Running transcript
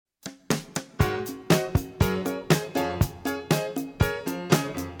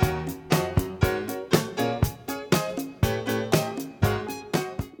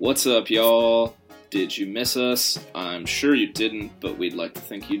What's up, y'all? Did you miss us? I'm sure you didn't, but we'd like to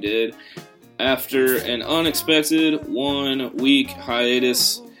think you did. After an unexpected 1 week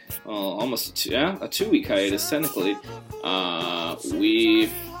hiatus, almost a 2 week hiatus technically,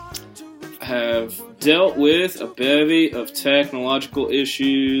 we have dealt with a bevy of technological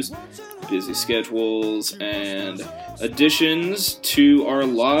issues, busy schedules, and additions to our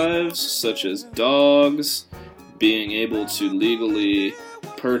lives, such as dogs, being able to legally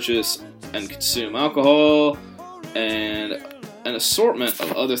purchase and consume alcohol, and an assortment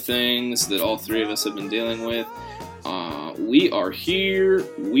of other things that all three of us have been dealing with. We are here.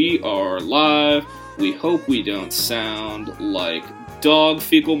 We are live. We hope we don't sound like dog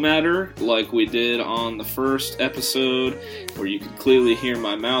fecal matter like we did on the first episode, where you could clearly hear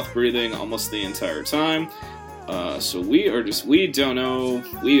my mouth breathing almost the entire time. So we don't know.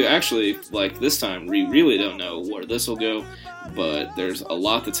 We actually, this time, we really don't know where this will go, but there's a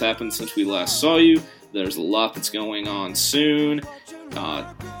lot that's happened since we last saw you. There's a lot that's going on soon.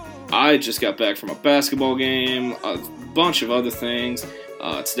 I just got back from a basketball game, a bunch of other things.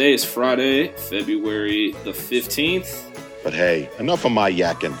 Today is Friday, February the 15th. But hey, enough of my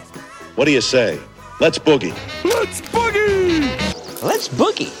yakking. What do you say? Let's boogie. Let's boogie! Let's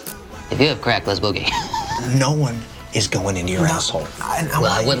boogie. If you have crack, let's boogie. No one is going into your asshole.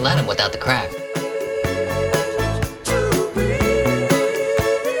 I wouldn't let him without the crack.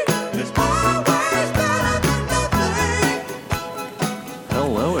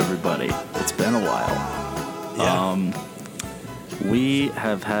 Hello, everybody. It's been a while. Yeah. We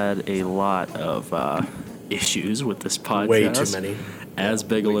have had a lot of issues with this podcast. Way too many. As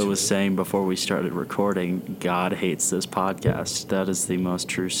Bigelow was saying before we started recording, God hates this podcast. That is the most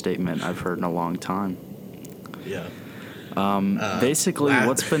true statement I've heard in a long time. Yeah. Basically,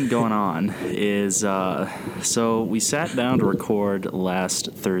 what's been going on is, so we sat down to record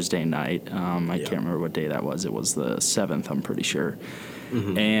last Thursday night. I can't remember what day that was. It was the 7th, I'm pretty sure.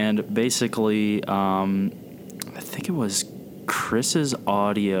 Mm-hmm. And basically, I think it was Chris's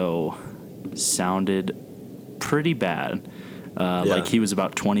audio sounded pretty bad. Like he was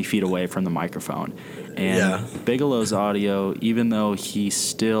about 20 feet away from the microphone. And Bigelow's audio, even though he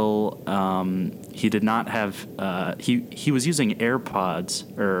still, he did not have, he was using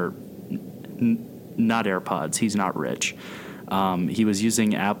AirPods, or not AirPods, he's not rich. He was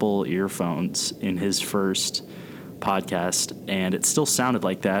using Apple earphones in his first podcast, and it still sounded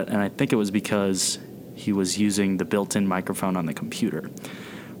like that, and I think it was because he was using the built-in microphone on the computer.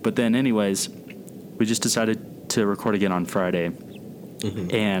 But then anyways, we just decided to record again on Friday,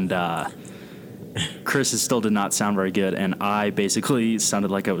 and Chris still did not sound very good, and I basically sounded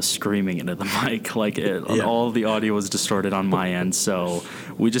like I was screaming into the mic, all of the audio was distorted on my end, so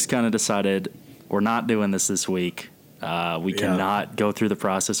we just kind of decided we're not doing this week. We cannot go through the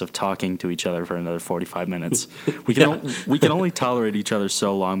process of talking to each other for another 45 minutes. We can only tolerate each other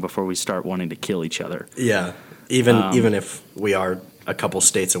so long before we start wanting to kill each other. Yeah, even if we are a couple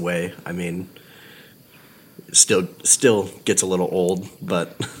states away, I mean, still gets a little old,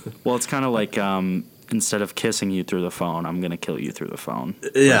 but well, it's kind of like instead of kissing you through the phone, I'm gonna kill you through the phone.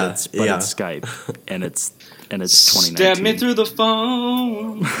 Yeah, but it's Skype, and it's 2019. Stab me through the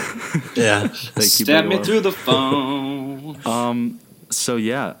phone. Yeah, Stab me through the phone. So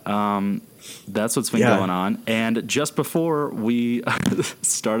that's what's been going on. And just before we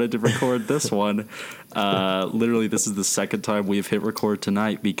started to record this one, literally this is the second time we've hit record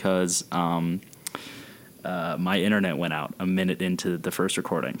tonight because my internet went out a minute into the first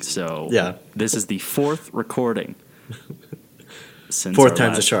recording. So this is the fourth recording. Fourth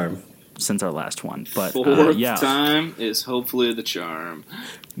time's a charm. Since our last one. But fourth time is hopefully the charm.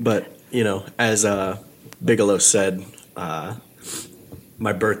 But, as Bigelow said,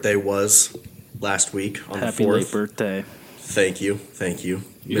 my birthday was last week on the 4th. Happy late birthday. Thank you,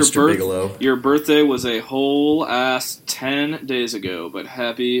 Mr. Bigelow. Your birthday was a whole ass 10 days ago, but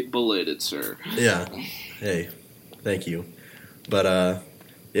happy belated, sir. Yeah. Hey, thank you. But,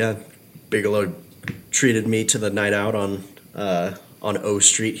 Bigelow treated me to the night out on O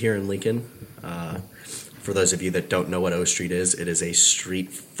Street here in Lincoln. For those of you that don't know what O Street is, it is a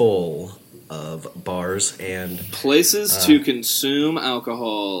street full of bars and places to consume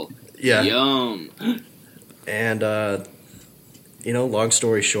alcohol. Yeah. Yum. And, long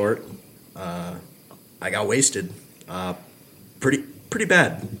story short, I got wasted. Pretty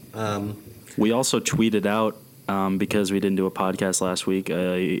bad. We also tweeted out, because we didn't do a podcast last week,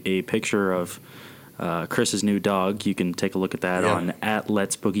 a picture of Chris's new dog. You can take a look at that on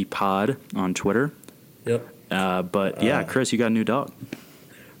 @Let'sBoogiePod on Twitter. Yep. But Chris, you got a new dog.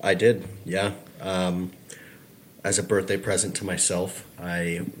 I did, yeah. as a birthday present to myself,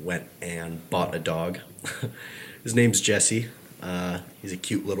 I went and bought a dog. His name's Jesse. He's a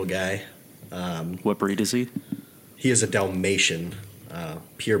cute little guy. What breed is he? He is a Dalmatian,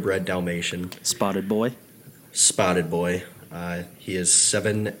 purebred Dalmatian. Spotted boy? Spotted boy. He is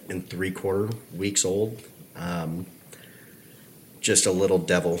 7 3/4 weeks old. Just a little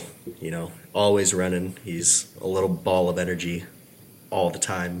devil, always running. He's a little ball of energy all the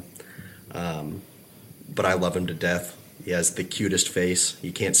time. But I love him to death. He has the cutest face.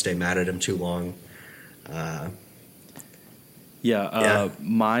 You can't stay mad at him too long.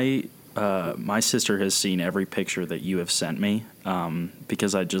 My sister has seen every picture that you have sent me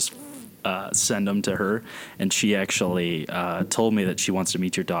because I just send them to her, and she actually told me that she wants to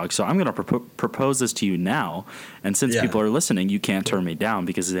meet your dog. So I'm going to propose this to you now, and since people are listening, you can't turn me down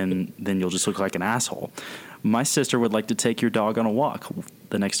because then you'll just look like an asshole. My sister would like to take your dog on a walk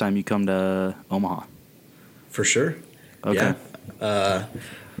the next time you come to Omaha. For sure. Okay. Yeah.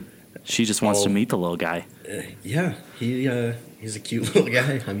 She just wants to meet the little guy. He's a cute little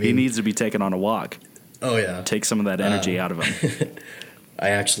guy. I mean, he needs to be taken on a walk. Oh, yeah. Take some of that energy out of him. I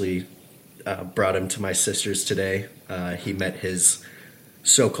actually brought him to my sister's today. He met his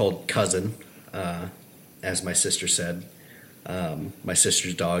so-called cousin, as my sister said. My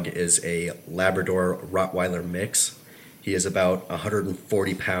sister's dog is a Labrador Rottweiler mix. He is about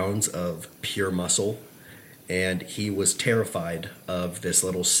 140 pounds of pure muscle, and he was terrified of this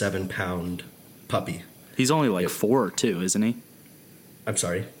little 7-pound puppy. He's only like 4 too, isn't he? I'm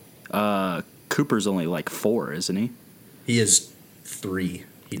sorry? Cooper's only like 4, isn't he? He is 3.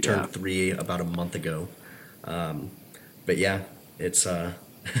 He turned 3 about a month ago. But yeah, it's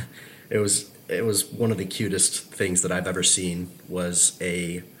it was one of the cutest things that I've ever seen was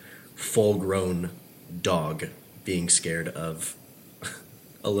a full-grown dog being scared of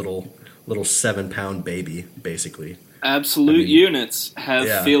a little 7-pound baby, basically. Absolute units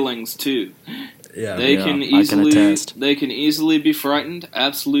have feelings too. Yeah, they can easily be frightened.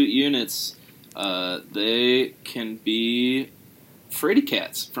 Absolute units, they can be fraidy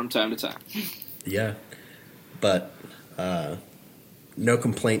cats from time to time. Yeah, but no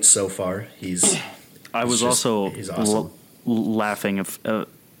complaints so far. He's awesome. Laughing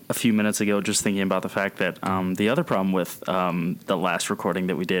a few minutes ago, just thinking about the fact that the other problem with the last recording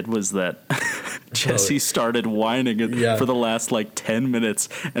that we did was that Jesse started whining for the last 10 minutes,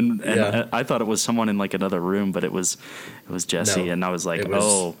 and I thought it was someone in another room, but it was Jesse, and I was like,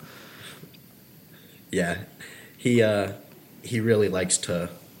 oh. Yeah, he really likes to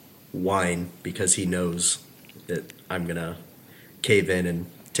whine because he knows that I'm gonna cave in and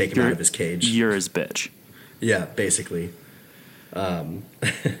take him out of his cage. You're his bitch. Yeah, basically.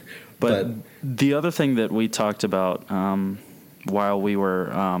 But the other thing that we talked about while we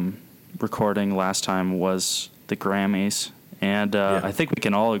were recording last time was the Grammys, and I think we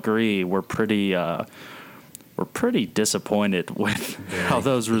can all agree we're pretty disappointed with how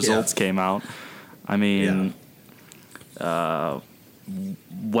those results came out. I mean, whatever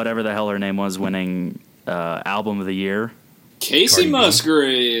the hell her name was winning album of the year, Casey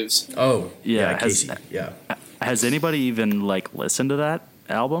Musgraves. Oh, yeah, Casey. Yeah. Has anybody even listened to that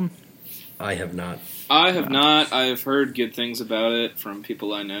album? I have not. I have not. I've heard good things about it from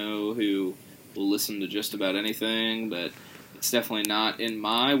people I know who will listen to just about anything, but it's definitely not in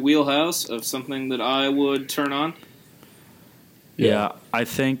my wheelhouse of something that I would turn on. Yeah, I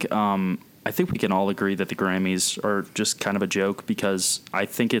think we can all agree that the Grammys are just kind of a joke because I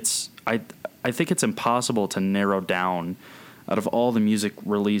think it's impossible to narrow down out of all the music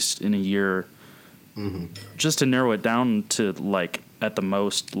released in a year. Mm-hmm. Just to narrow it down to at the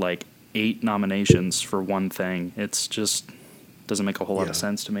most 8 nominations for one thing. It's just doesn't make a whole lot of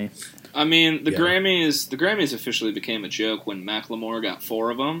sense to me. I mean, the Grammys officially became a joke when Macklemore got 4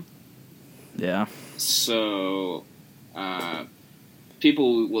 of them. Yeah. So,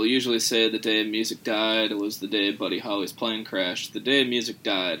 people will usually say the day music died was the day Buddy Holly's plane crashed. The day music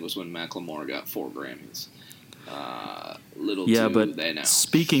died was when Macklemore got 4 Grammys. But they know.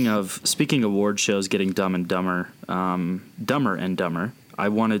 Speaking award shows getting dumber and dumber, I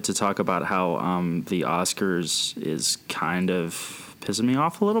wanted to talk about how the Oscars is kind of pissing me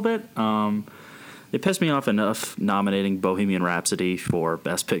off a little bit. They pissed me off enough nominating Bohemian Rhapsody for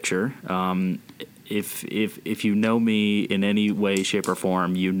Best Picture. If you know me in any way, shape, or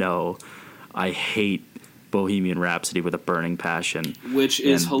form, you know I hate Bohemian Rhapsody with a burning passion. Which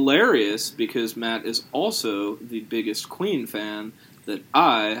is hilarious because Matt is also the biggest Queen fan that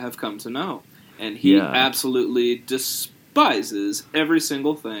I have come to know. And he absolutely despises every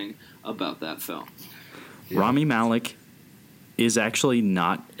single thing about that film. Yeah. Rami Malek is actually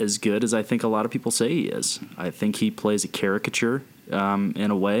not as good as I think a lot of people say he is. I think he plays a caricature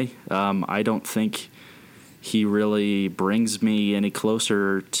in a way. I don't think he really brings me any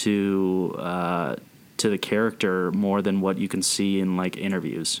closer to the character more than what you can see in like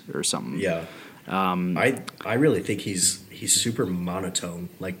interviews or something. Yeah. I really think he's super monotone.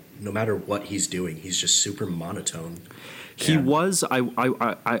 Like no matter what he's doing, he's just super monotone. He was. I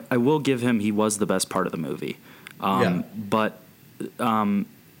will give him. He was the best part of the movie. But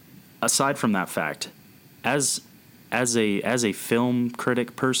aside from that fact, as a film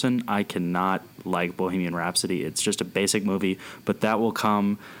critic person, I cannot like Bohemian Rhapsody. It's just a basic movie, but that will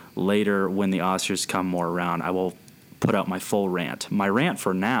come later when the Oscars come more around. I will put out my full rant. My rant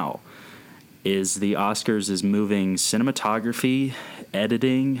for now is the Oscars is moving cinematography,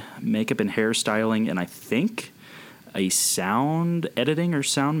 editing, makeup and hairstyling, and I think a sound editing or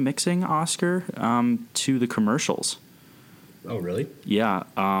sound mixing Oscar to the commercials. Oh, really? Yeah.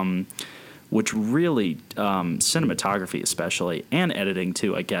 Which really, cinematography especially, and editing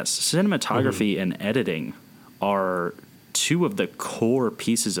too, I guess. Cinematography and editing are two of the core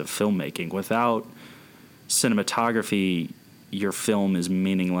pieces of filmmaking. Without cinematography, your film is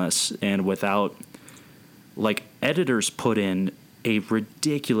meaningless. And without, like, editors put in a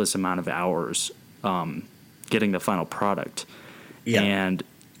ridiculous amount of hours getting the final product. Yeah. And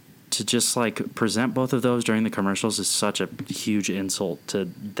to just, like, present both of those during the commercials is such a huge insult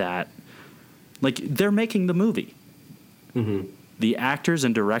to that. Like, they're making the movie. Mm-hmm. The actors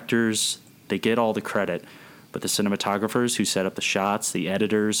and directors, they get all the credit. But the cinematographers who set up the shots, the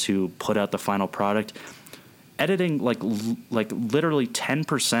editors who put out the final product, editing, like literally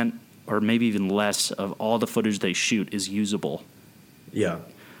 10% or maybe even less of all the footage they shoot is usable. Yeah.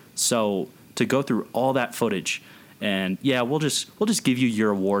 So to go through all that footage and, we'll just give you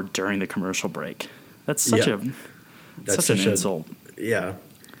your award during the commercial break. That's such an insult. Yeah.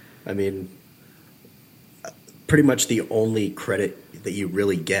 I mean, pretty much the only credit that you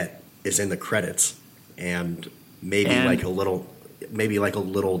really get is in the credits, and maybe like a little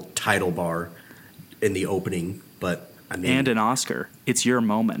title bar in the opening. But I mean, and an Oscar, it's your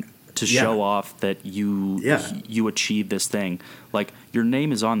moment to show off that you achieved this thing. Like, your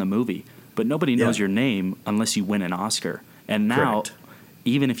name is on the movie, but nobody knows your name unless you win an Oscar. And now,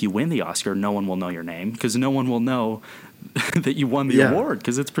 even if you win the Oscar, no one will know your name because no one will know that you won the award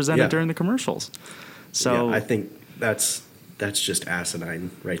because it's presented during the commercials. So I think that's just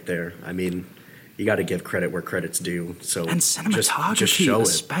asinine right there. I mean, you got to give credit where credit's due. So and cinematography, just show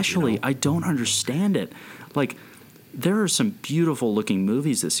especially, I don't understand it. Like, there are some beautiful looking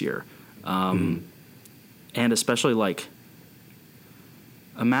movies this year, and especially like,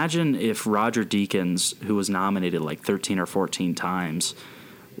 imagine if Roger Deakins, who was nominated like 13 or 14 times,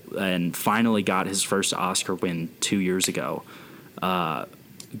 and finally got his first Oscar win 2 years ago, got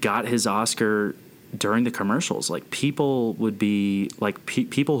his Oscar during the commercials. Like, people would be like,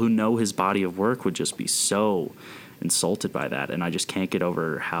 people who know his body of work would just be so insulted by that. And I just can't get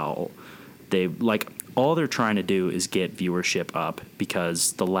over how they, like, all they're trying to do is get viewership up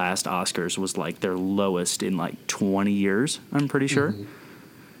because the last Oscars was like their lowest in like 20 years, I'm pretty sure.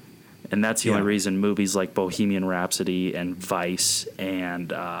 And that's the only reason movies like Bohemian Rhapsody and Vice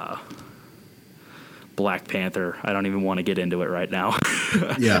and Black Panther, I don't even want to get into it right now.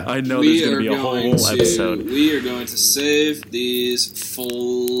 I know there's going to be a whole episode. We are going to save these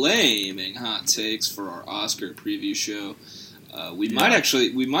flaming hot takes for our Oscar preview show. We might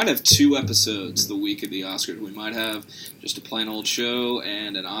have 2 episodes the week of the Oscars. We might have just a plain old show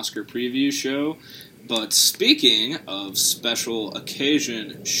and an Oscar preview show. But speaking of special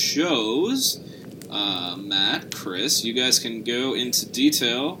occasion shows, Matt, Chris, you guys can go into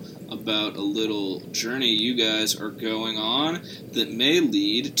detail about a little journey you guys are going on that may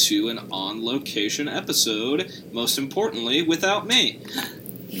lead to an on-location episode, most importantly, without me.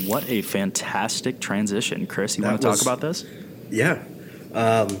 What a fantastic transition. Chris, you want to talk about this? Yeah.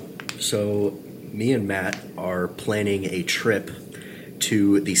 So me and Matt are planning a trip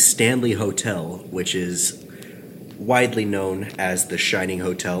to the Stanley Hotel, which is widely known as the Shining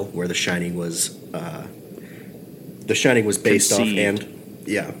Hotel, where The Shining was based off, and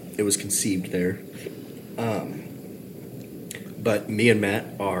it was conceived there. But me and Matt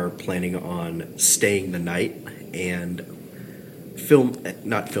are planning on staying the night and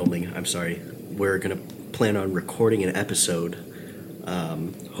we're gonna plan on recording an episode.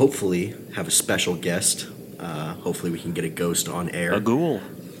 Hopefully have a special guest. Hopefully we can get a ghost on air. A ghoul.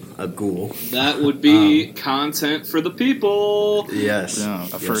 That would be content for the people. Yes.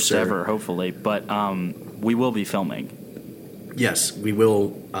 A first ever, hopefully. But we will be filming. Yes, we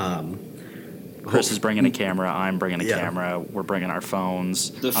will. Chris is bringing a camera. I'm bringing a Yeah. camera. We're bringing our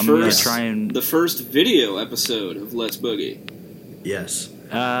phones. The I'm gonna first, try and the first video episode of Let's Boogie. Yes.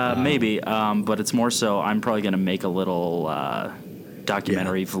 maybe, but it's more so. I'm probably gonna make a little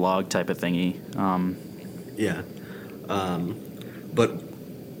documentary vlog type of thingy. Yeah. But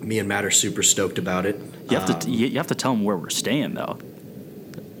me and Matt are super stoked about it. You have to tell them where we're staying though.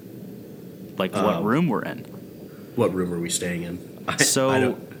 Like what room we're in. What room are we staying in?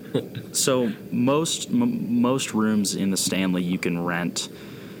 So most rooms in the Stanley you can rent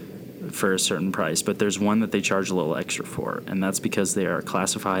for a certain price, but there's one that they charge a little extra for, and that's because they are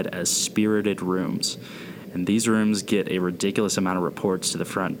classified as spirited rooms. And these rooms get a ridiculous amount of reports to the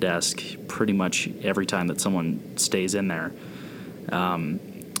front desk pretty much every time that someone stays in there.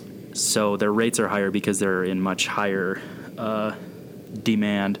 So their rates are higher because they're in much higher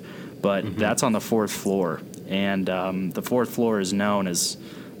demand, but that's on the 4th floor. And the 4th floor is known as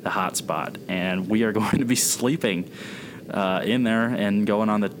the hot spot. And we are going to be sleeping in there and going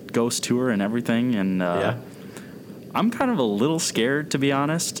on the ghost tour and everything. And I'm kind of a little scared, to be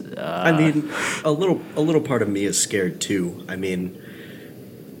honest. I mean, a little part of me is scared too. I mean,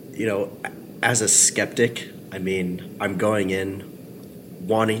 you know, as a skeptic, I mean, I'm going in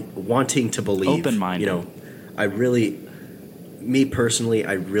wanting to believe. Open-minded. You know, me personally,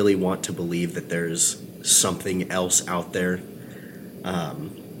 I really want to believe that there's something else out there.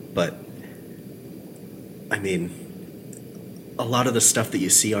 But I mean, a lot of the stuff that you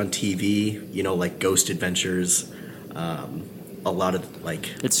see on TV, you know, like Ghost Adventures, a lot of like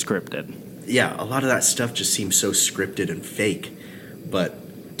it's scripted. Yeah, a lot of that stuff just seems so scripted and fake.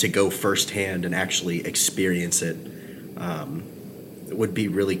 But to go firsthand and actually experience it would be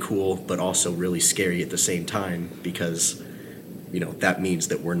really cool, but also really scary at the same time because, you know, that means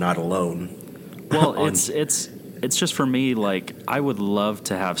that we're not alone. Well, it's just for me, like, I would love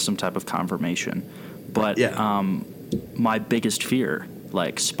to have some type of confirmation. But my biggest fear,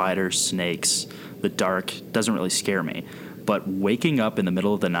 like spiders, snakes, the dark, doesn't really scare me. But waking up in the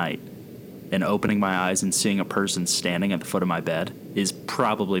middle of the night and opening my eyes and seeing a person standing at the foot of my bed is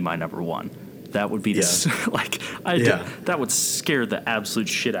probably my number one. That would be that would scare the absolute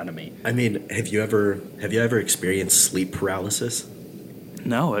shit out of me. I mean, have you ever experienced sleep paralysis?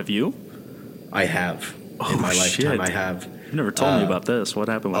 No, have you? I have. In my lifetime, I have. You never told me about this. What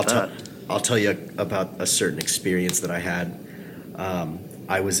happened with that? I'll tell you about a certain experience that I had.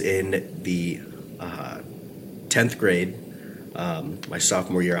 I was in the 10th grade, my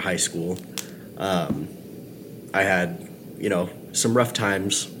sophomore year of high school. I had, you know, some rough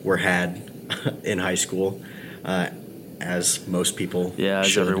times were had in high school, as most people as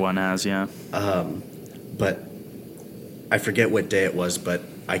should. everyone has, But I forget what day it was, but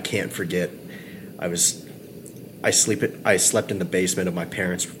I can't forget. I slept in the basement of my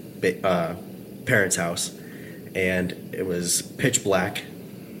parents' house, and it was pitch black.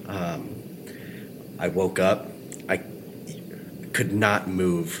 I woke up. I could not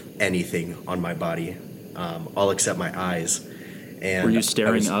move anything on my body, all except my eyes. And were you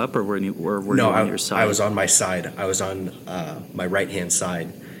staring up, or were you on your side? I was on my side. I was on my right-hand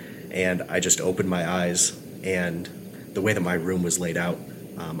side, and I just opened my eyes, and the way that my room was laid out,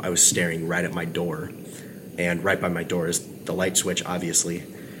 I was staring right at my door, and right by my door is the light switch, obviously,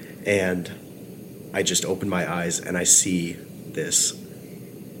 and I just opened my eyes, and I see this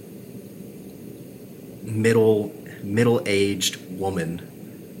middle-aged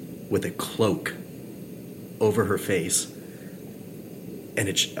woman with a cloak over her face. And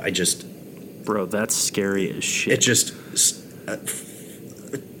bro, that's scary as shit. It just,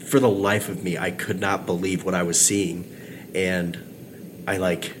 for the life of me, I could not believe what I was seeing. And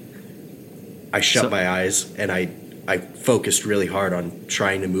I shut my eyes and I focused really hard on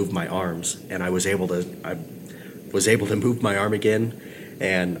trying to move my arms. And I was able to move my arm again.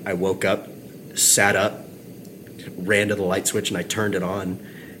 And I woke up, sat up, ran to the light switch, and I turned it on.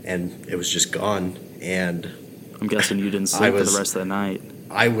 And it was just gone. And I'm guessing you didn't sleep for the rest of the night.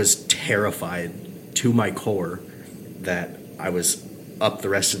 I was terrified to my core that I was up the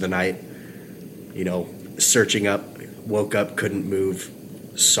rest of the night, you know, searching up, woke up, couldn't move,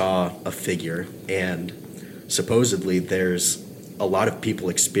 saw a figure. And supposedly there's a lot of people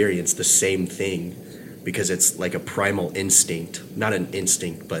experience the same thing because it's like a primal instinct, not an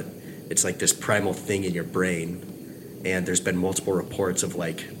instinct, but it's like this primal thing in your brain. And there's been multiple reports of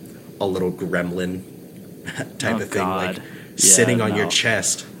like a little gremlin type of thing, God. like sitting on your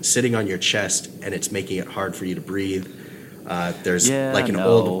chest, and it's making it hard for you to breathe. There's like an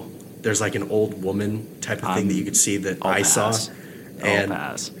old woman type of thing that you could see that I saw, and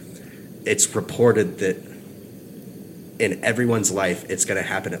it's reported that in everyone's life, it's going to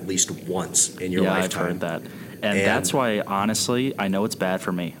happen at least once in your lifetime. I've heard that. And that's why, honestly, I know it's bad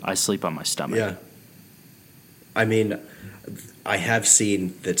for me. I sleep on my stomach. Yeah. I mean, I have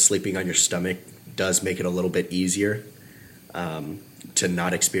seen that sleeping on your stomach does make it a little bit easier to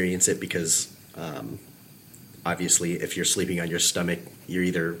not experience it because obviously if you're sleeping on your stomach, you're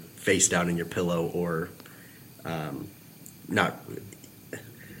either face down in your pillow or not.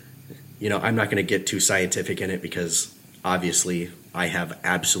 I'm not going to get too scientific in it because obviously I have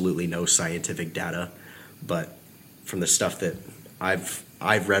absolutely no scientific data, but from the stuff that I've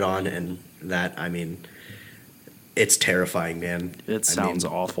read on and that, I mean, it's terrifying, man. It sounds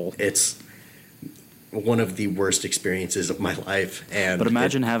awful. It's one of the worst experiences of my life. But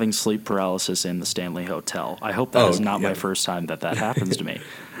imagine having sleep paralysis in the Stanley Hotel. I hope that is not my first time that happens to me.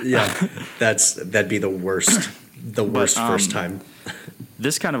 Yeah, that'd be the worst first time.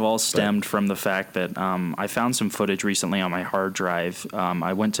 This kind of all stemmed from the fact that I found some footage recently on my hard drive.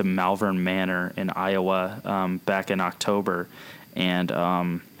 I went to Malvern Manor in Iowa back in October, and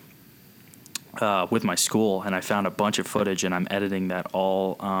with my school, and I found a bunch of footage, and I'm editing that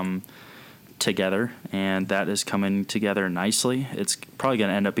all together, and that is coming together nicely. It's probably going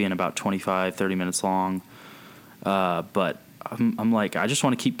to end up being about 25, 30 minutes long, but I'm like, I just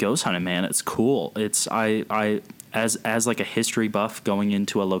want to keep ghost hunting, man. It's cool. It's as like a history buff going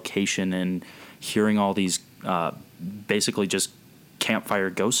into a location and hearing all these basically just campfire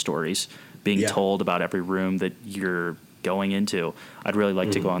ghost stories being told about every room that you're going into. I'd really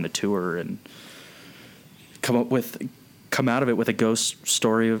like to go on the tour and come out of it with a ghost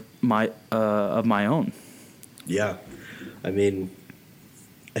story of my own. Yeah, I mean,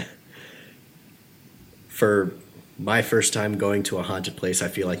 for my first time going to a haunted place, I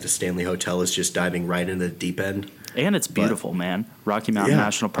feel like the Stanley Hotel is just diving right into the deep end. And it's beautiful, man. Rocky Mountain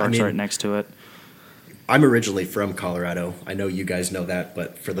National Park's right next to it. I'm originally from Colorado. I know you guys know that,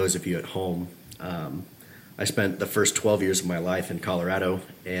 but for those of you at home, I spent the first 12 years of my life in Colorado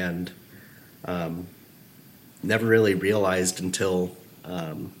and never really realized until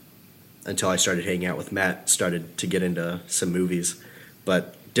I started hanging out with Matt, started to get into some movies,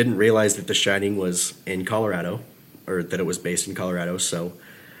 but didn't realize that The Shining was in Colorado, or that it was based in Colorado. So,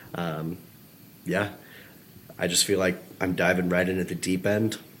 I just feel like I'm diving right into the deep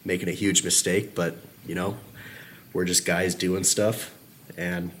end, making a huge mistake, but, we're just guys doing stuff,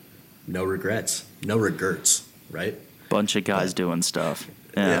 and no regrets, right? Bunch of guys doing stuff.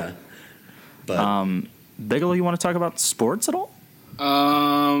 Yeah. But Bigelow, you want to talk about sports at all?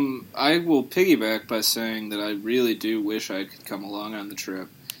 I will piggyback by saying that I really do wish I could come along on the trip,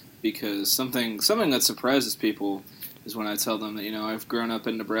 because something that surprises people is when I tell them that, I've grown up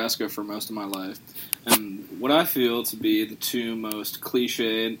in Nebraska for most of my life, and what I feel to be the two most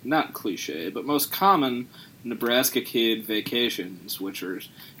not cliche, but most common Nebraska kid vacations, which are,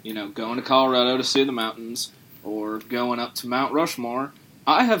 going to Colorado to see the mountains or going up to Mount Rushmore.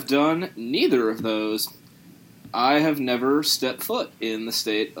 I have done neither of those. I have never stepped foot in the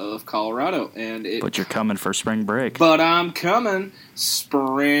state of Colorado, But you're coming for spring break. But I'm coming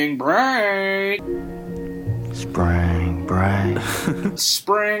spring break. Spring break.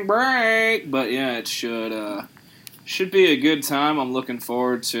 Spring break. But yeah, it should be a good time. I'm looking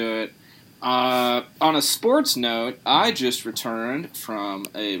forward to it. On a sports note, I just returned from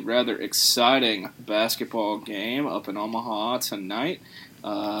a rather exciting basketball game up in Omaha tonight.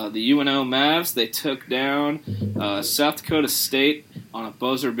 The UNO Mavs, they took down South Dakota State on a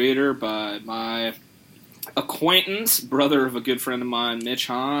buzzer beater by my acquaintance, brother of a good friend of mine, Mitch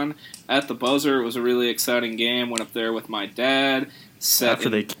Hahn, at the buzzer. It was a really exciting game. Went up there with my dad. After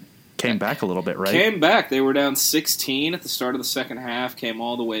they came back a little bit, right? Came back. They were down 16 at the start of the second half, came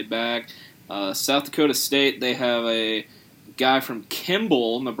all the way back. South Dakota State, they have a guy from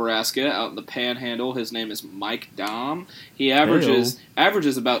Kimball, Nebraska, out in the Panhandle. His name is Mike Dahm. He averages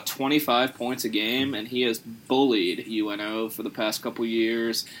about 25 points a game, and he has bullied UNO for the past couple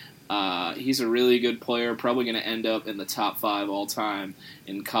years. He's a really good player, probably going to end up in the top 5 all-time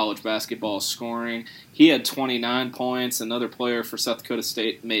in college basketball scoring. He had 29 points. Another player for South Dakota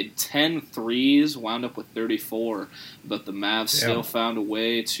State made 10 threes, wound up with 34, but the Mavs still found a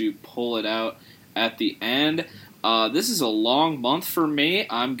way to pull it out at the end. This is a long month for me.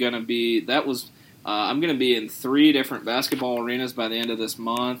 I'm going to be in 3 different basketball arenas by the end of this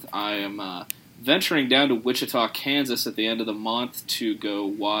month. I am venturing down to Wichita, Kansas at the end of the month to go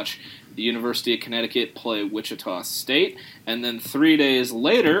watch the University of Connecticut play Wichita State. And then 3 days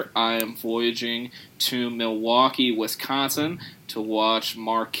later, I am voyaging to Milwaukee, Wisconsin to watch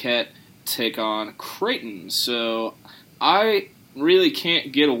Marquette take on Creighton. So I really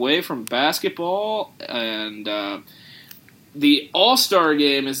can't get away from basketball, and The All-Star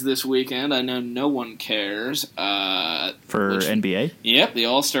game is this weekend. I know no one cares. NBA? Yep, the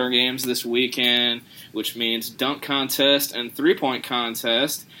All-Star game's this weekend, which means dunk contest and three-point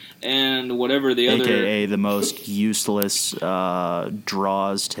contest and whatever the other... AKA the most useless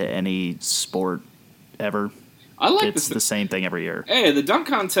draws to any sport ever. It's the same thing every year. Hey, the dunk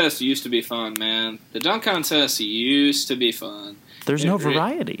contest used to be fun, man. The dunk contest used to be fun. There's no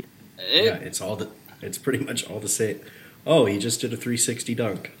variety. It's pretty much all the same. Oh, he just did a 360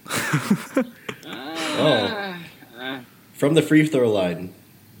 dunk. From the free throw line.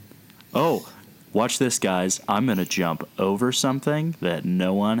 Oh, watch this, guys. I'm going to jump over something that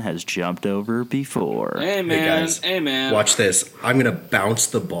no one has jumped over before. Hey, man. Hey, man. Watch this. I'm going to bounce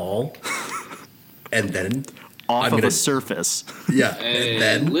the ball and then... off of a surface. Yeah. Hey, and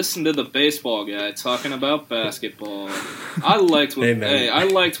then listen to the baseball guy talking about basketball. I liked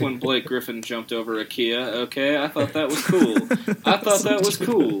when Blake Griffin jumped over a Kia. Okay, I thought that was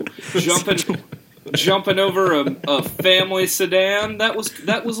cool. Jumping over a family sedan. That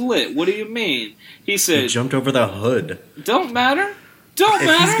was lit. What do you mean? He said he jumped over the hood. Don't matter.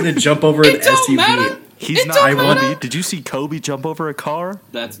 He's gonna jump over an SUV. Matter. He's not Kobe. Did you see Kobe jump over a car?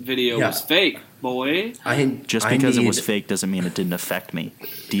 That video was fake, boy. Just because it was fake doesn't mean it didn't affect me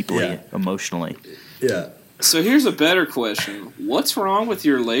deeply, emotionally. Yeah. So here's a better question. What's wrong with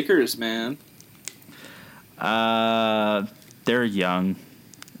your Lakers, man? They're young.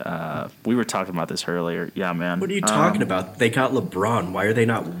 We were talking about this earlier. Yeah, man. What are you talking about? They got LeBron. Why are they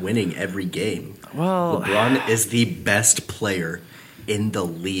not winning every game? Well, LeBron is the best player in the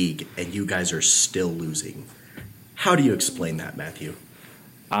league, and you guys are still losing. How do you explain that, Matthew?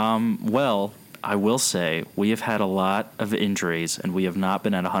 Well, I will say we have had a lot of injuries, and we have not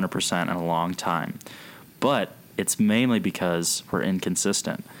been at 100% in a long time. But it's mainly because we're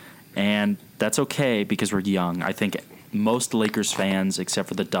inconsistent. And that's okay because we're young. I think most Lakers fans, except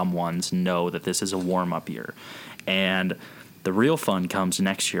for the dumb ones, know that this is a warm-up year. And the real fun comes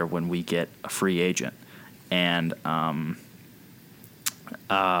next year when we get a free agent. And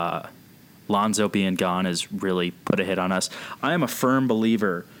Lonzo being gone has really put a hit on us. I am a firm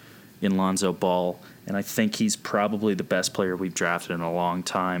believer in Lonzo Ball, and I think he's probably the best player we've drafted in a long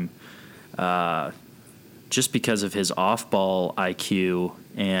time. Just because of his off-ball IQ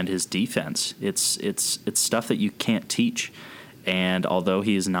and his defense. It's stuff that you can't teach. And although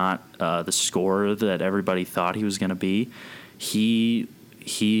he is not the scorer that everybody thought he was going to be, he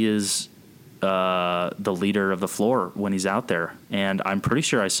is the leader of the floor when he's out there. And I'm pretty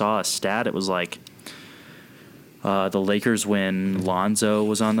sure I saw a stat. It was like the Lakers, when Lonzo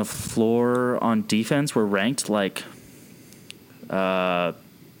was on the floor on defense, were ranked like 7th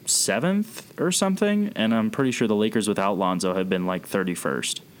or something, and I'm pretty sure the Lakers without Lonzo have been like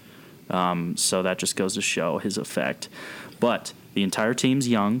 31st. So that just goes to show his effect. But the entire team's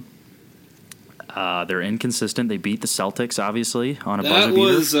young. They're inconsistent. They beat the Celtics, obviously, on a buzzer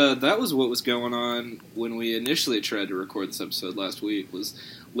beater. That was what was going on when we initially tried to record this episode last week, was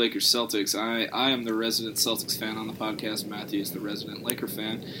Lakers-Celtics. I am the resident Celtics fan on the podcast. Matthew is the resident Laker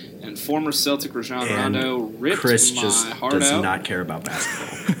fan. And former Celtic Rajon Rondo ripped Chris my just heart does out. not care about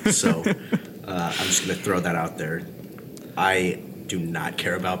basketball. So I'm just going to throw that out there. I do not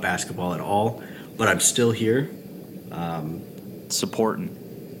care about basketball at all, but I'm still here. Supporting.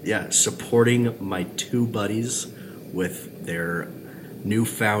 Yeah, supporting my two buddies with their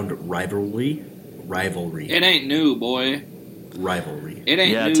newfound rivalry. It ain't new, boy. Rivalry. It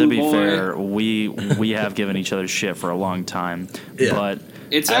ain't new, to be boy. fair, we have given each other shit for a long time. Yeah. But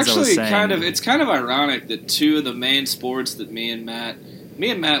it's actually kind of ironic that two of the main sports that me and Matt,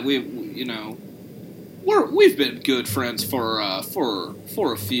 we've been good friends for a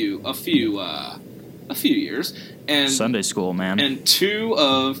few years, and Sunday school, man. And two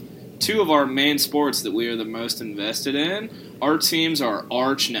of our main sports that we are the most invested in, our teams are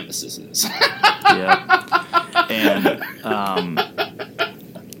arch nemesis. Yeah. And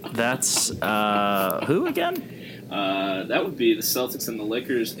that's who again? That would be the Celtics and the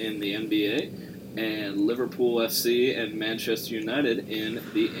Lakers in the NBA, and Liverpool FC and Manchester United in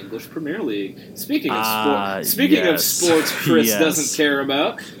the English Premier League. Speaking of sports, Chris doesn't care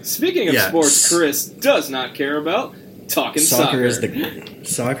about. Speaking of sports, Chris does not care about. Talking soccer.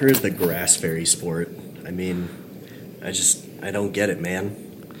 Soccer is the grass fairy sport. I mean, I don't get it, man.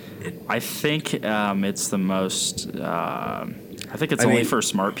 I think it's the most. I think it's only for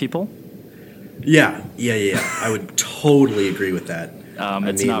smart people. Yeah. I would totally agree with that.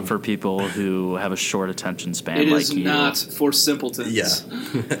 It's not for people who have a short attention span like you. It is not for simpletons. Yeah.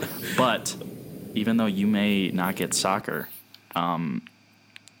 But even though you may not get soccer,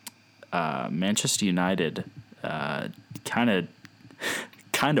 Manchester United kind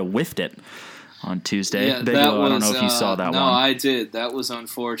of whiffed it on Tuesday. Yeah, Bigelow, I don't know if you saw that one. No, I did. That was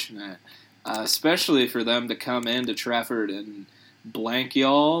unfortunate, especially for them to come into Trafford and blank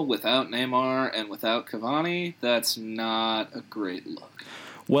y'all without Neymar and without Cavani. That's not a great look.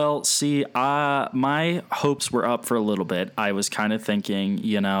 Well, see, my hopes were up for a little bit. I was kind of thinking,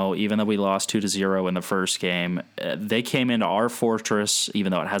 even though we lost 2-0 in the first game, they came into our fortress,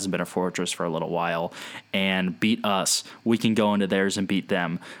 even though it hasn't been a fortress for a little while, and beat us. We can go into theirs and beat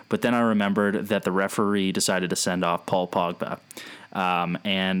them. But then I remembered that the referee decided to send off Paul Pogba.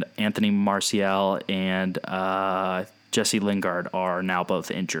 And Anthony Martial and Jesse Lingard are now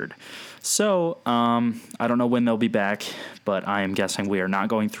both injured. So I don't know when they'll be back, but I am guessing we are not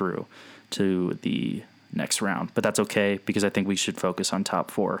going through to the next round. But that's okay, because I think we should focus on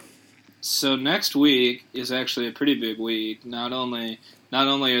top 4. So next week is actually a pretty big week. Not only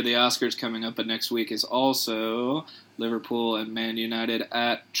are the Oscars coming up, but next week is also Liverpool and Man United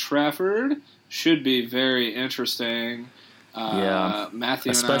at Trafford. Should be very interesting.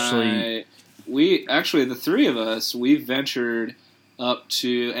 Matthew and I, the three of us, we ventured up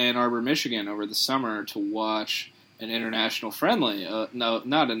to Ann Arbor, Michigan over the summer to watch an international friendly. No,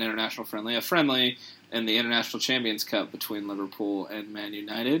 not an international friendly, a friendly in the International Champions Cup between Liverpool and Man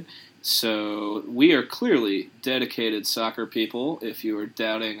United. So we are clearly dedicated soccer people, if you are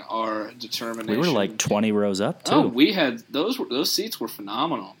doubting our determination. We were like 20 rows up, too. Oh, we had those seats were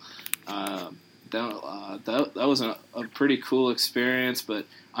phenomenal. That was a pretty cool experience, but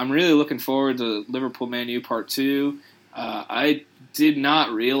I'm really looking forward to Liverpool Man U Part 2. I did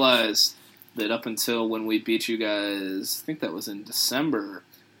not realize that up until when we beat you guys, I think that was in December,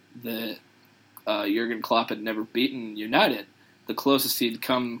 that Jurgen Klopp had never beaten United. The closest he'd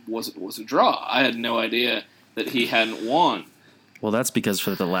come was a draw. I had no idea that he hadn't won. Well, that's because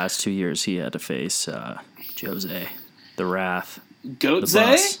for the last 2 years he had to face Jose, the Wrath.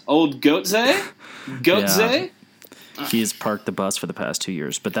 Goatze? Old Goatze? Goatze? Yeah. He has parked the bus for the past 2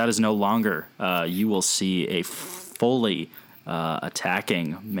 years, but that is no longer. You will see a fully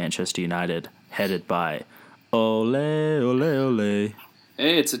attacking Manchester United headed by Ole, Ole, Ole.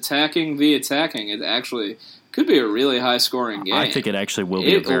 Hey, it's attacking v attacking. It actually could be a really high-scoring game. I think it actually will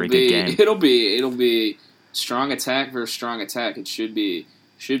be a very good game. It'll be strong attack versus strong attack. It should be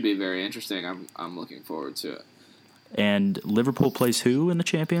very interesting. I'm looking forward to it. And Liverpool plays who in the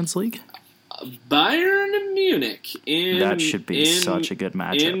Champions League? Bayern Munich. That should be such a good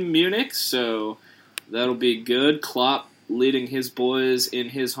matchup. In Munich, so that'll be good. Klopp leading his boys in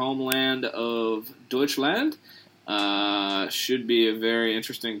his homeland of Deutschland. Should be a very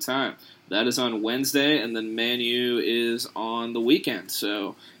interesting time. That is on Wednesday, and then Man U is on the weekend.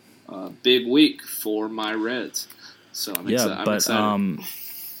 So, big week for my Reds. So I'm excited.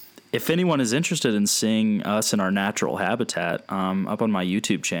 If anyone is interested in seeing us in our natural habitat, up on my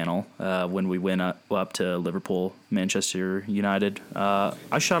YouTube channel, when we went up to Liverpool, Manchester United,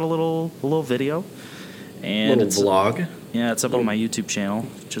 I shot a little video. And little vlog. Yeah, it's up on my YouTube channel.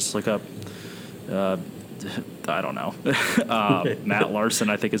 Just look up, I don't know, Matt Larson.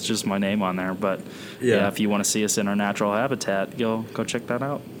 I think it's just my name on there. But yeah, if you want to see us in our natural habitat, go check that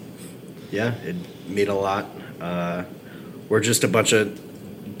out. Yeah, it'd mean a lot. We're just a bunch of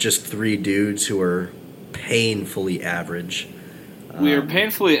three dudes who are painfully average. We are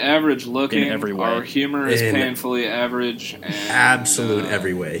painfully average looking. In every way. Our humor is painfully average. And, absolute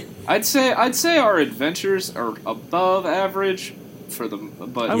every way. I'd say our adventures are above average for them,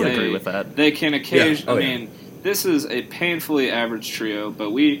 but I would agree with that. They can occasionally. This is a painfully average trio,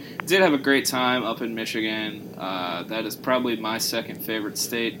 but we did have a great time up in Michigan. That is probably my second favorite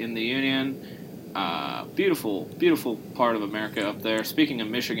state in the union. Beautiful, beautiful part of America up there. Speaking of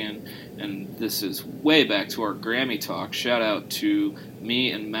Michigan, and this is way back to our Grammy talk, shout out to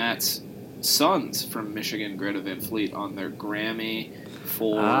me and Matt's sons from Michigan, Greta Van Fleet, on their Grammy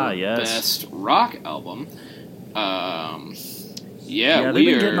for Best Rock Album. They've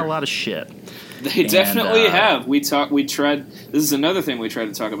been getting a lot of shit. They definitely have. We tried. This is another thing we tried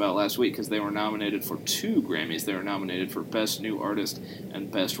to talk about last week because they were nominated for 2 Grammys. They were nominated for Best New Artist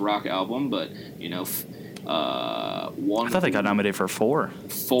and Best Rock Album, but one. I thought they got nominated for 4.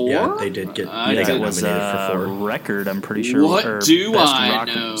 4? Yeah, they did get. It was nominated for 4. Record. I'm pretty sure. What do Best I rock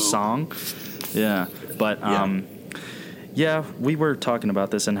know? Song. Yeah, but we were talking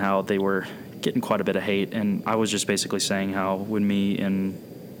about this and how they were getting quite a bit of hate, and I was just basically saying how when me and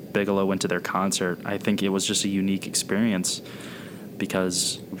Bigelow went to their concert, I think it was just a unique experience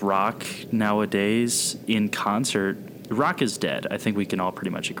because rock nowadays in concert, rock is dead. I think we can all pretty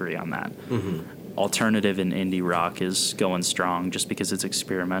much agree on that. Mm-hmm. Alternative and indie rock is going strong just because it's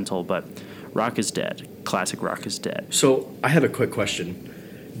experimental, but Rock is dead. Classic rock is dead. So I have a quick question.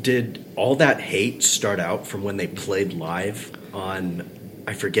 Did all that hate start out from when they played live on,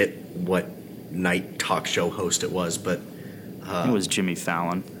 I forget what night talk show host it was, but it was Jimmy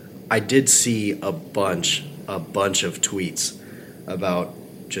Fallon. I did see a bunch of tweets about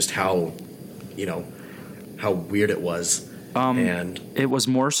just how weird it was. And it was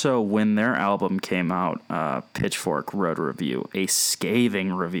more so when their album came out, Pitchfork wrote a review, a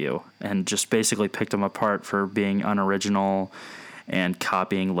scathing review, and just basically picked them apart for being unoriginal and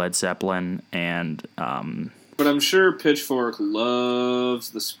copying Led Zeppelin. And but I'm sure Pitchfork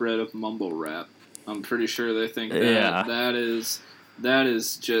loves the spread of mumble rap. I'm pretty sure they think that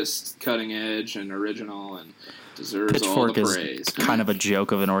is just cutting edge and original and deserves Pitchfork all the praise. Is kind of a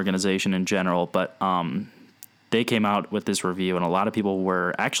joke of an organization in general, but they came out with this review, and a lot of people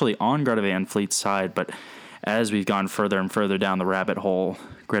were actually on Greta Van Fleet's side, but as we've gone further and further down the rabbit hole,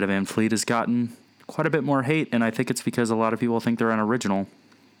 Greta Van Fleet has gotten quite a bit more hate, and I think it's because a lot of people think they're unoriginal.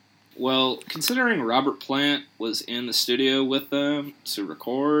 Well, considering Robert Plant was in the studio with them to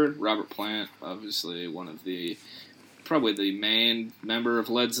record, Robert Plant, obviously probably the main member of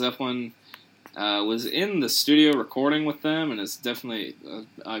Led Zeppelin, was in the studio recording with them, and is definitely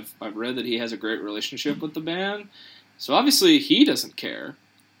I've read that he has a great relationship with the band, so obviously he doesn't care.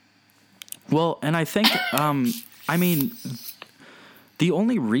 Well, and I think the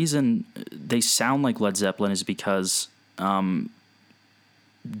only reason they sound like Led Zeppelin is because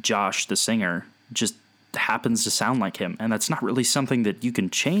Josh, the singer, just happens to sound like him, and that's not really something that you can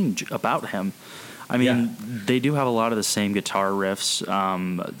change about him. I mean, They do have a lot of the same guitar riffs,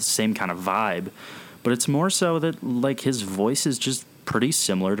 same kind of vibe, but it's more so that like his voice is just pretty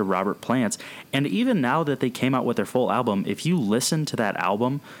similar to Robert Plant's. And even now that they came out with their full album, if you listen to that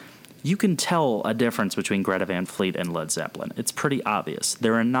album, you can tell a difference between Greta Van Fleet and Led Zeppelin. It's pretty obvious.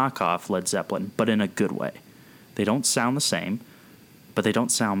 They're a knockoff Led Zeppelin, but in a good way. They don't sound the same, but they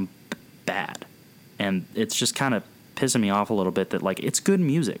don't sound bad. And it's just kind of pissing me off a little bit that, like, it's good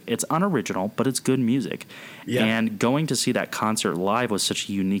music. It's unoriginal, but it's good music. Yeah. And going to see that concert live was such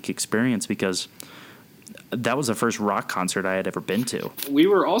a unique experience because that was the first rock concert I had ever been to. We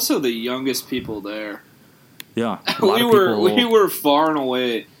were also the youngest people there. Yeah. We were far and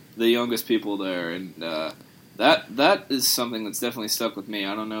away the youngest people there, and that is something that's definitely stuck with me.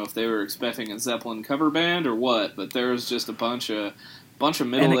 I don't know if they were expecting a Zeppelin cover band or what, but there was just a bunch of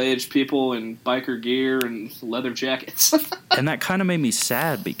middle-aged people in biker gear and leather jackets. And that kind of made me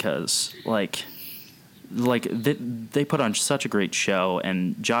sad because, like they put on such a great show,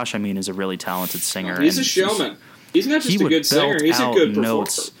 and Josh, is a really talented singer. He's a showman. He's not just a good singer, he's a good performer.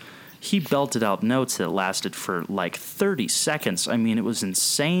 He belted out notes that lasted for like 30 seconds. It was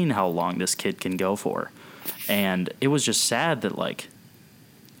insane how long this kid can go for. And it was just sad that, like,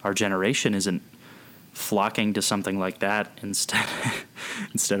 our generation isn't flocking to something like that instead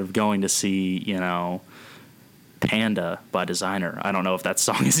of going to see, Panda by Designer. I don't know if that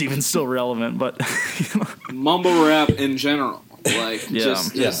song is even still relevant, but mumble rap in general, like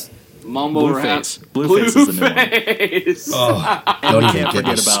just mumble rap. Blueface is the new one. Oh, don't even can't get me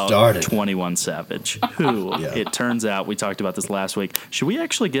forget about started. 21 Savage, who it turns out we talked about this last week. Should we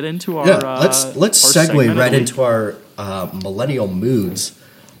actually get into our? Let's segue right into our millennial moods.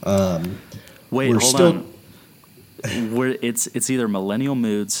 Wait, hold on. It's either millennial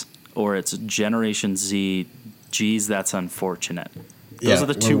moods or it's Generation Z. Geez, that's unfortunate. Those are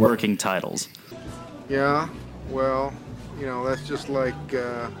the two working titles. Yeah, well, that's just like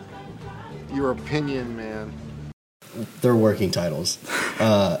your opinion, man. They're working titles.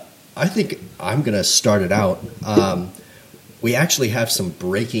 I think I'm going to start it out. We actually have some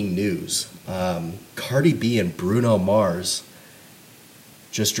breaking news. Cardi B and Bruno Mars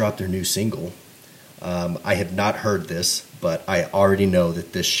just dropped their new single. I have not heard this, but I already know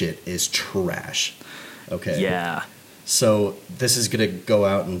that this shit is trash. Okay. Yeah. So this is going to go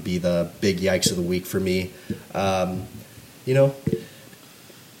out and be the big yikes of the week for me. Cardi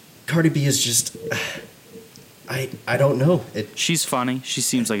B is just, I don't know. She's funny. She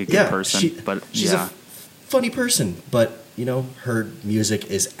seems like a good person. She's a funny person, but her music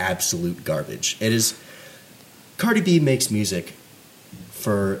is absolute garbage. It is. Cardi B makes music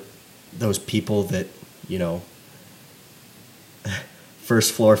for those people that,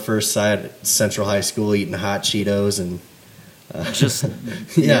 first floor, first side, Central High School, eating hot Cheetos and just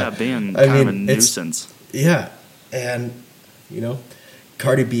being kind of a nuisance. Yeah, and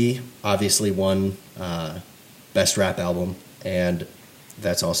Cardi B obviously won Best Rap Album, and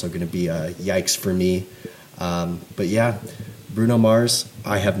that's also going to be a yikes for me. But yeah, Bruno Mars,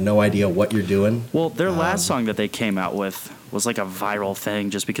 I have no idea what you're doing. Well, their last song that they came out with was like a viral thing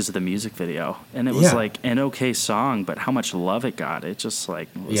just because of the music video. And it was like an okay song, but how much love it got, it just like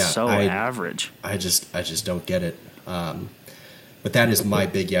was average. I just don't get it. But that is my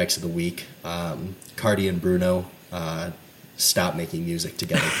big yikes of the week. Cardi and Bruno, stop making music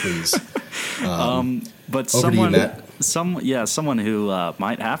together, please. But over to you, Matt. Someone who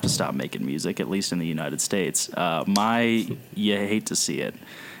might have to stop making music, at least in the United States. You hate to see it,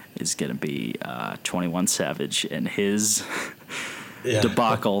 is going to be 21 Savage and his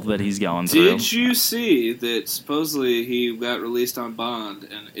debacle that he's going through. Did you see that supposedly he got released on bond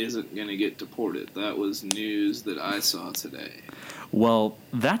and isn't going to get deported? That was news that I saw today. Well,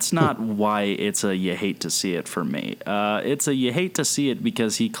 that's not why it's a you hate to see it for me. It's a you hate to see it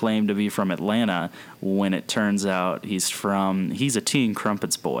because he claimed to be from Atlanta when it turns out he's a Tea and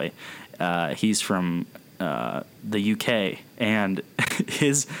Crumpets boy. He's from the UK, and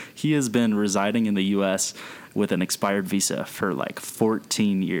he has been residing in the US with an expired visa for like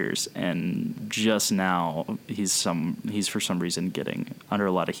 14 years, and just now he's for some reason getting under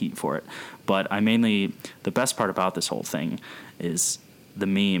a lot of heat for it. But the best part about this whole thing is the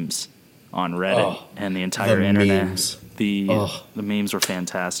memes on Reddit and the entire internet. Memes. The memes were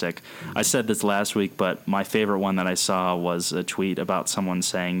fantastic. I said this last week, but my favorite one that I saw was a tweet about someone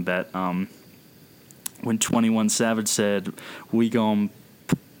saying that when 21 Savage said, "We gon'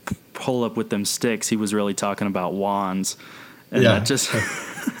 pull up with them sticks," he was really talking about wands. And that just,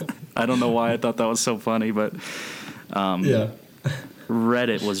 I don't know why I thought that was so funny, but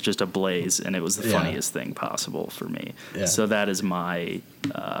Reddit was just ablaze, and it was the funniest thing possible for me. Yeah. So that is my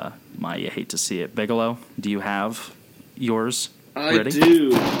you hate to see it. Bigelow, do you have yours ready? I do.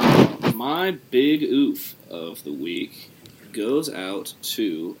 My big oof of the week goes out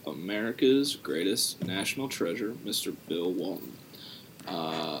to America's greatest national treasure, Mr. Bill Walton.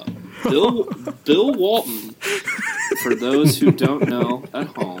 Bill Walton, for those who don't know at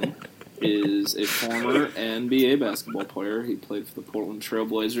home, is a former NBA basketball player. He played for the Portland Trail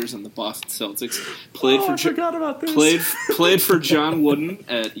Blazers and the Boston Celtics. I forgot about this. Played for John Wooden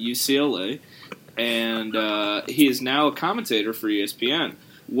at UCLA, and he is now a commentator for ESPN.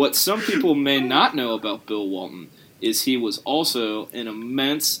 What some people may not know about Bill Walton is he was also an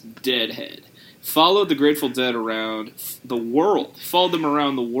immense deadhead. Followed the Grateful Dead around the world. Followed them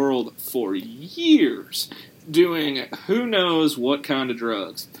around the world for years, doing who knows what kind of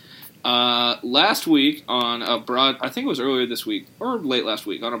drugs. Last week on I think it was earlier this week, or late last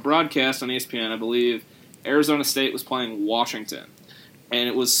week, on a broadcast on ESPN, I believe, Arizona State was playing Washington. And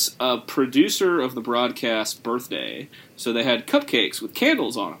it was a producer of the broadcast birthday, so they had cupcakes with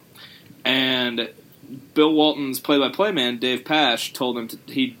candles on them. And Bill Walton's play-by-play man, Dave Pasch,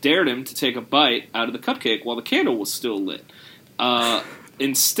 he dared him to take a bite out of the cupcake while the candle was still lit.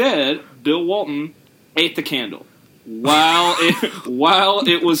 Instead, Bill Walton ate the candle while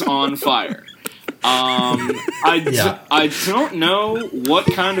it was on fire. I don't know what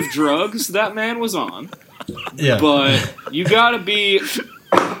kind of drugs that man was on, but you gotta be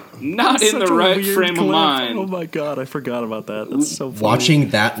not in the right frame of mind. Oh my god, I forgot about that. That's so funny. Watching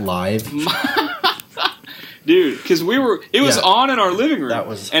that live. Dude, because it was on in our living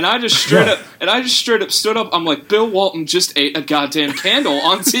room, and I just straight up stood up. I'm like, Bill Walton just ate a goddamn candle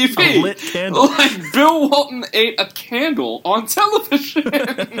on TV. A lit candle. Like, Bill Walton ate a candle on television.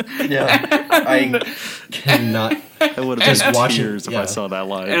 I cannot. I would have just watched tears if I saw that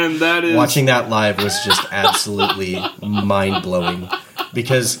live. And that is watching that live was just absolutely mind blowing,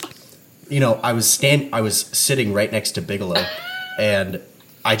 because I was sitting right next to Bigelow, and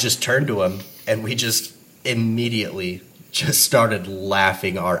I just turned to him, and we just immediately just started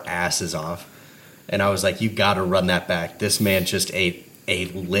laughing our asses off. And I was like, you gotta run that back. This man just ate a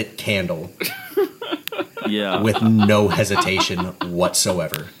lit candle with no hesitation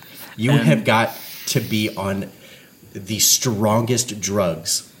whatsoever. You have got to be on the strongest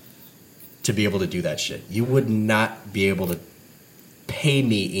drugs to be able to do that shit. You would not be able to pay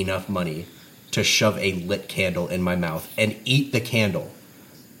me enough money to shove a lit candle in my mouth and eat the candle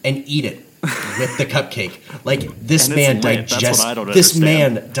and eat it with the cupcake. Like, this man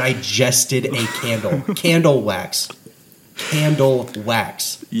digested a candle wax.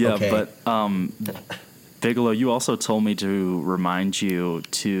 Yeah, okay. But Bigelow, you also told me to remind you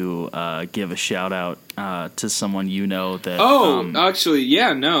to give a shout out to someone that. Actually,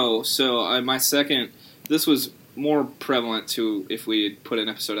 yeah, no. So my second, this was more prevalent to if we had put an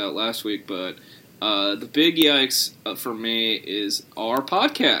episode out last week, but the big yikes for me is our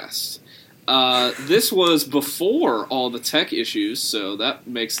podcast. This was before all the tech issues, so that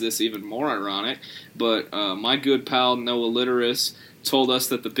makes this even more ironic. But my good pal Noah Litteris told us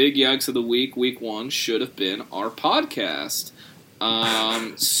that the big yikes of the week 1, should have been our podcast.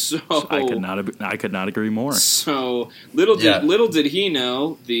 So I could not agree more. So little did he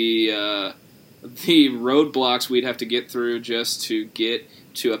know the roadblocks we'd have to get through just to get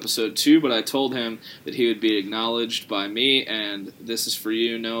to episode 2, but I told him that he would be acknowledged by me, and this is for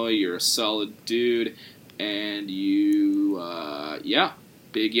you, Noah. You're a solid dude, and you,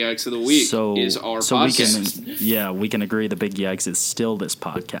 Big Yikes of the Week is our podcast. We can agree the Big Yikes is still this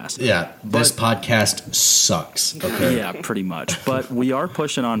podcast. Yeah, this podcast sucks. Okay. Yeah, pretty much. But we are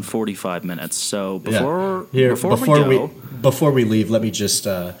pushing on 45 minutes, so before we leave, let me just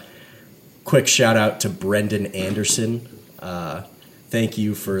quick shout out to Brendan Anderson. Thank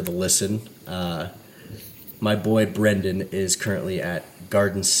you for the listen. My boy Brendan is currently at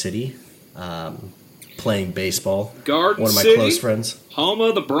Garden City playing baseball. Garden One of my City, close friends. Home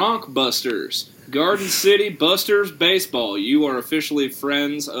of the Bronc Busters. Garden City Busters Baseball. You are officially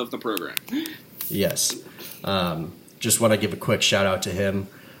friends of the program. Yes. Just want to give a quick shout out to him.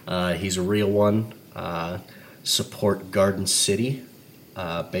 He's a real one. Support Garden City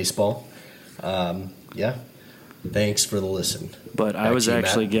Baseball. Thanks for the listen. But I was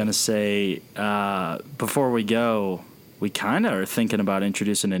actually going to say, before we go, we kind of are thinking about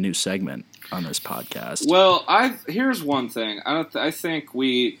introducing a new segment on this podcast. Well, here's one thing. I think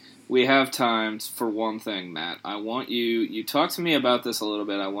we have time for one thing, Matt. I want you talk to me about this a little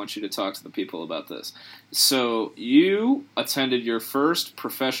bit. I want you to talk to the people about this. So you attended your first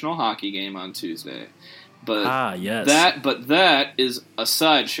professional hockey game on Tuesday. But yes. that is a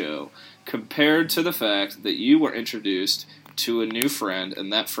sideshow compared to the fact that you were introduced to a new friend,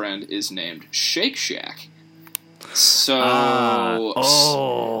 and that friend is named Shake Shack. So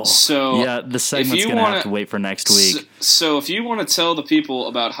the segment's going to have to wait for next week. So if you want to tell the people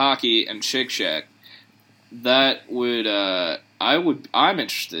about hockey and Shake Shack, that would I'm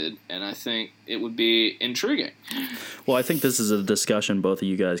interested, and I think it would be intriguing. Well, I think this is a discussion both of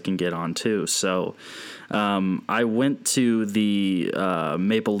you guys can get on too. So I went to the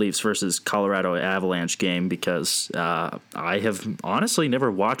Maple Leafs versus Colorado Avalanche game because I have honestly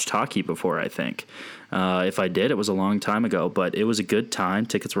never watched hockey before, I think. If I did, it was a long time ago, but it was a good time.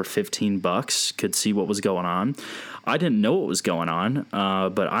 Tickets were $15. Could see what was going on. I didn't know what was going on,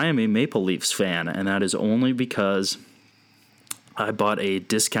 but I am a Maple Leafs fan, and that is only because I bought a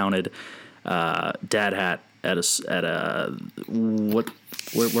discounted dad hat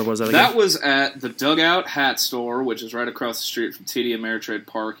where was that again? That was at the Dugout Hat Store, which is right across the street from TD Ameritrade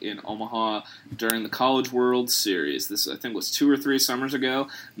Park in Omaha during the College World Series. This, I think, was 2 or 3 summers ago.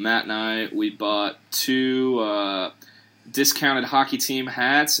 Matt and we bought 2 discounted hockey team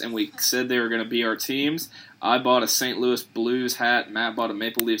hats, and we said they were going to be our teams. I bought a St. Louis Blues hat, Matt bought a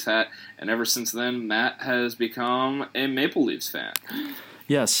Maple Leafs hat, and ever since then, Matt has become a Maple Leafs fan.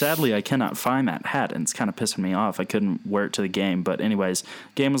 Yeah, sadly, I cannot find that hat, and it's kind of pissing me off. I couldn't wear it to the game. But anyways,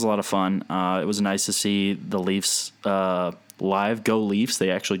 game was a lot of fun. It was nice to see the Leafs live. Go Leafs.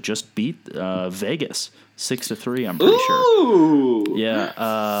 They actually just beat Vegas 6-3, I'm pretty sure.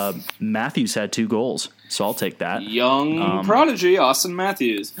 Yeah, Matthews had 2 goals, so I'll take that. Young prodigy, Austin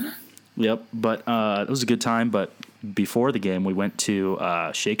Matthews. Yep, but it was a good time. But before the game, we went to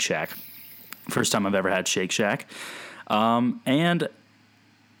Shake Shack. First time I've ever had Shake Shack. And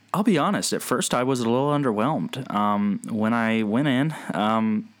I'll be honest, at first I was a little underwhelmed. When I went in,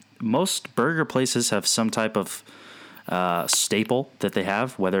 most burger places have some type of staple that they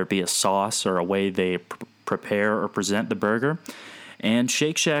have, whether it be a sauce or a way they prepare or present the burger. And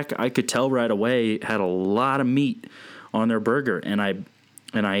Shake Shack, I could tell right away, had a lot of meat on their burger, and I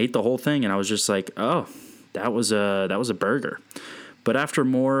ate the whole thing, and I was just like, oh, that was a burger. But after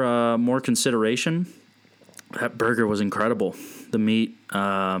more consideration, that burger was incredible. The meat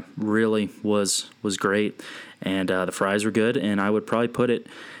really was great, and the fries were good, and I would probably put it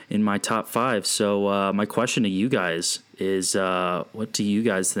in my top 5. So my question to you guys is, what do you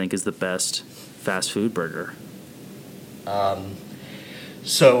guys think is the best fast food burger?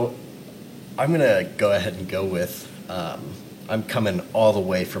 So I'm going to go ahead and go with, I'm coming all the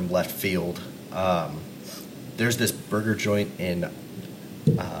way from left field. There's this burger joint in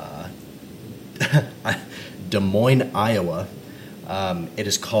Des Moines, Iowa. It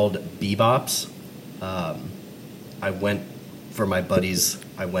is called Bebop's. I went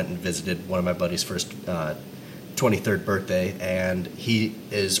and visited one of my buddies' first 23rd birthday, and he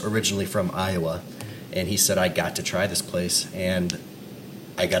is originally from Iowa, and he said I got to try this place, and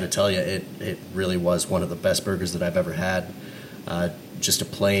I got to tell you, it really was one of the best burgers that I've ever had. Just a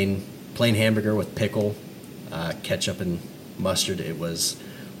plain plain hamburger with pickle, ketchup, and mustard. It was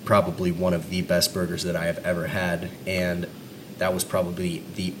probably one of the best burgers that I have ever had, and that was probably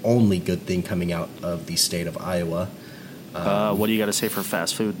the only good thing coming out of the state of Iowa. What do you got to say for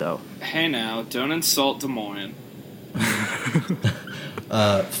fast food, though? Hey, now, don't insult Des Moines.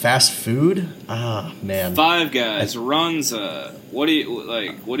 Fast food? Ah, man. Five Guys, Runza. What do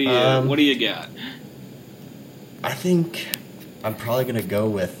you got? I think I'm probably gonna go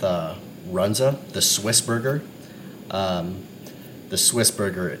with Runza, the Swiss burger. The Swiss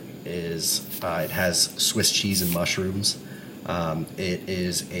burger is it has Swiss cheese and mushrooms. It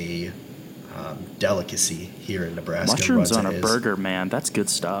is a delicacy here in Nebraska. Mushrooms Runza on a is. burger, man. That's good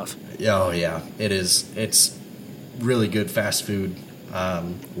stuff. Oh yeah, it is. It's really good fast food.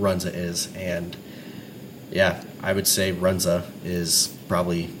 Runza is, and yeah, I would say Runza is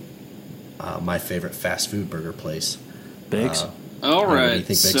probably my favorite fast food burger place. Biggs? All what do you right, think,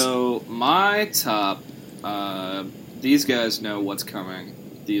 Biggs? so my top, these guys know what's coming.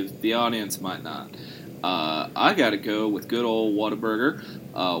 The audience might not. I got to go with good old Whataburger.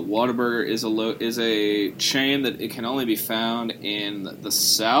 Whataburger is a chain that it can only be found in the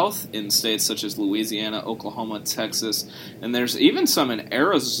South, in states such as Louisiana, Oklahoma, Texas, and there's even some in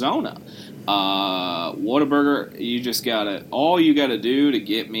Arizona. Whataburger, all you gotta do to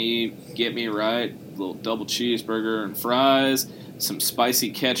get me right, a little double cheeseburger and fries, some spicy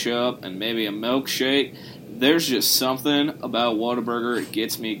ketchup, and maybe a milkshake. There's just something about Whataburger. It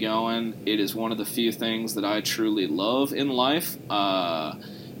gets me going. It is one of the few things that I truly love in life. I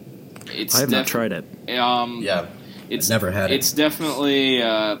have not tried it. Yeah, it's never had it. It's definitely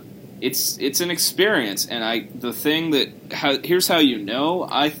it's an experience, and here's how you know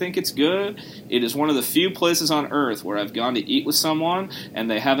I think it's good. It is one of the few places on earth where I've gone to eat with someone and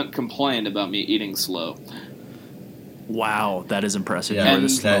they haven't complained about me eating slow. Wow, that is impressive. Yeah, You're the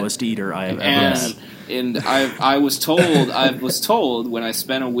slowest eater I have ever met. And I was told when I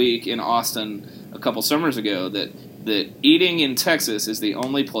spent a week in Austin a couple summers ago that eating in Texas is the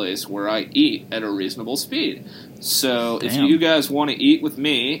only place where I eat at a reasonable speed. So if you guys want to eat with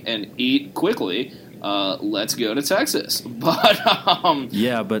me and eat quickly, let's go to Texas. But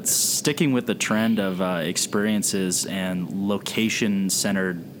but sticking with the trend of experiences and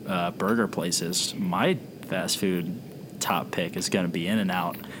location-centered burger places, my fast food top pick is going to be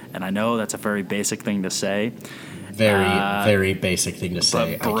In-N-Out. And I know that's a very basic thing to say. Very basic thing to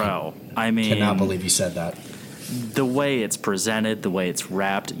say. But bro, I mean, cannot believe you said that. The way it's presented, the way it's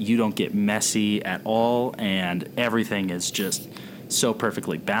wrapped, you don't get messy at all, and everything is just so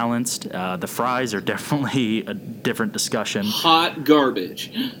perfectly balanced. The fries are definitely a different discussion. Hot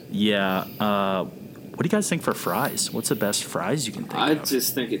garbage. Yeah. What do you guys think for fries? What's the best fries you can think of? I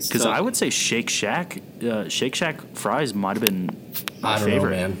just think it's because I would say Shake Shack. Shake Shack fries might have been my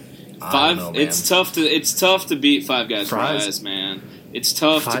favorite. I don't know, man. It's tough to beat Five Guys fries, man. It's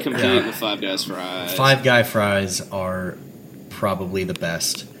tough to compete with Five Guys fries. Five Guy fries are probably the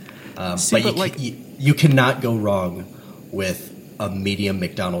best, but you cannot go wrong with a medium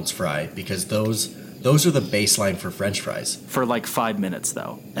McDonald's fry because those are the baseline for French fries. For like 5 minutes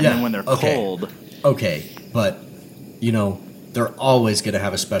though, and then when they're cold. Okay, but they're always going to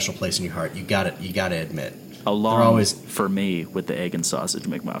have a special place in your heart. You got to admit. For me with the egg and sausage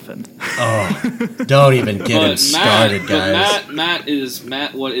McMuffin. Oh, don't even get him started, guys.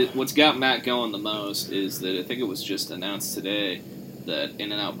 What's got Matt going the most is that I think it was just announced today that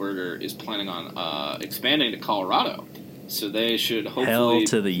In-N-Out Burger is planning on expanding to Colorado. So they should hopefully hell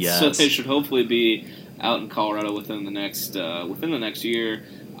to the yes. So they should hopefully be out in Colorado within the next year.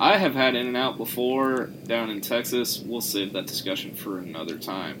 I have had In-N-Out before down in Texas. We'll save that discussion for another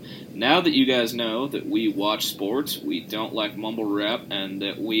time. Now that you guys know that we watch sports, we don't like mumble rap, and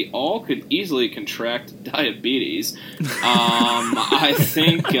that we all could easily contract diabetes, I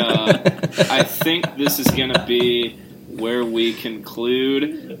think this is going to be where we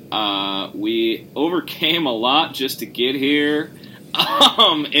conclude. We overcame a lot just to get here.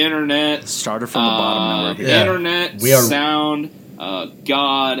 Internet. Started from the bottom. Now we're here. Internet, sound.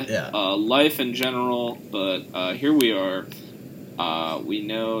 God, life in general, but here we are. We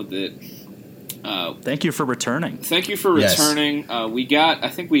know that. Thank you for returning. Thank you for returning. We got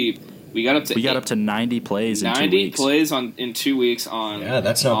up to 90 plays. 90 plays in 2 weeks on. Yeah,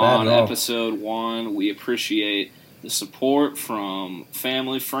 that's not bad at all. Episode 1. We appreciate the support from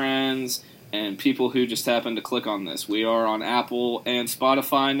family, friends, and people who just happened to click on this. We are on Apple and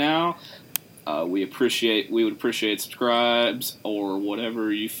Spotify now. We would appreciate subscribes or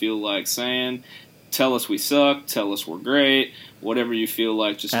whatever you feel like saying. Tell us we suck. Tell us we're great. Whatever you feel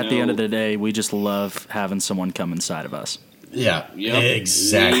like. Just at the end of the day, we just love having someone come inside of us. Yeah, Yep.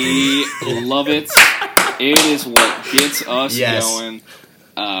 exactly. We love it. It is what gets us going.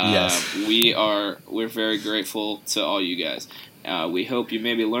 Yes. We're very grateful to all you guys. We hope you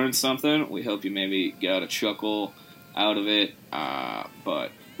maybe learned something. We hope you maybe got a chuckle out of it.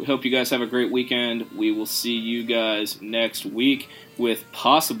 But we hope you guys have a great weekend. We will see you guys next week with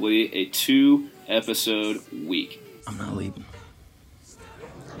possibly a 2-episode week. I'm not leaving.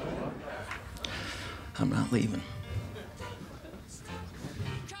 I'm not leaving.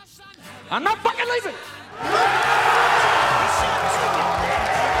 I'm not fucking leaving!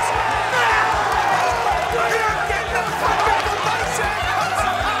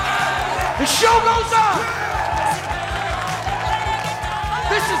 The show goes on!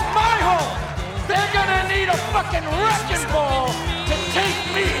 This is my home! They're gonna need a fucking wrecking ball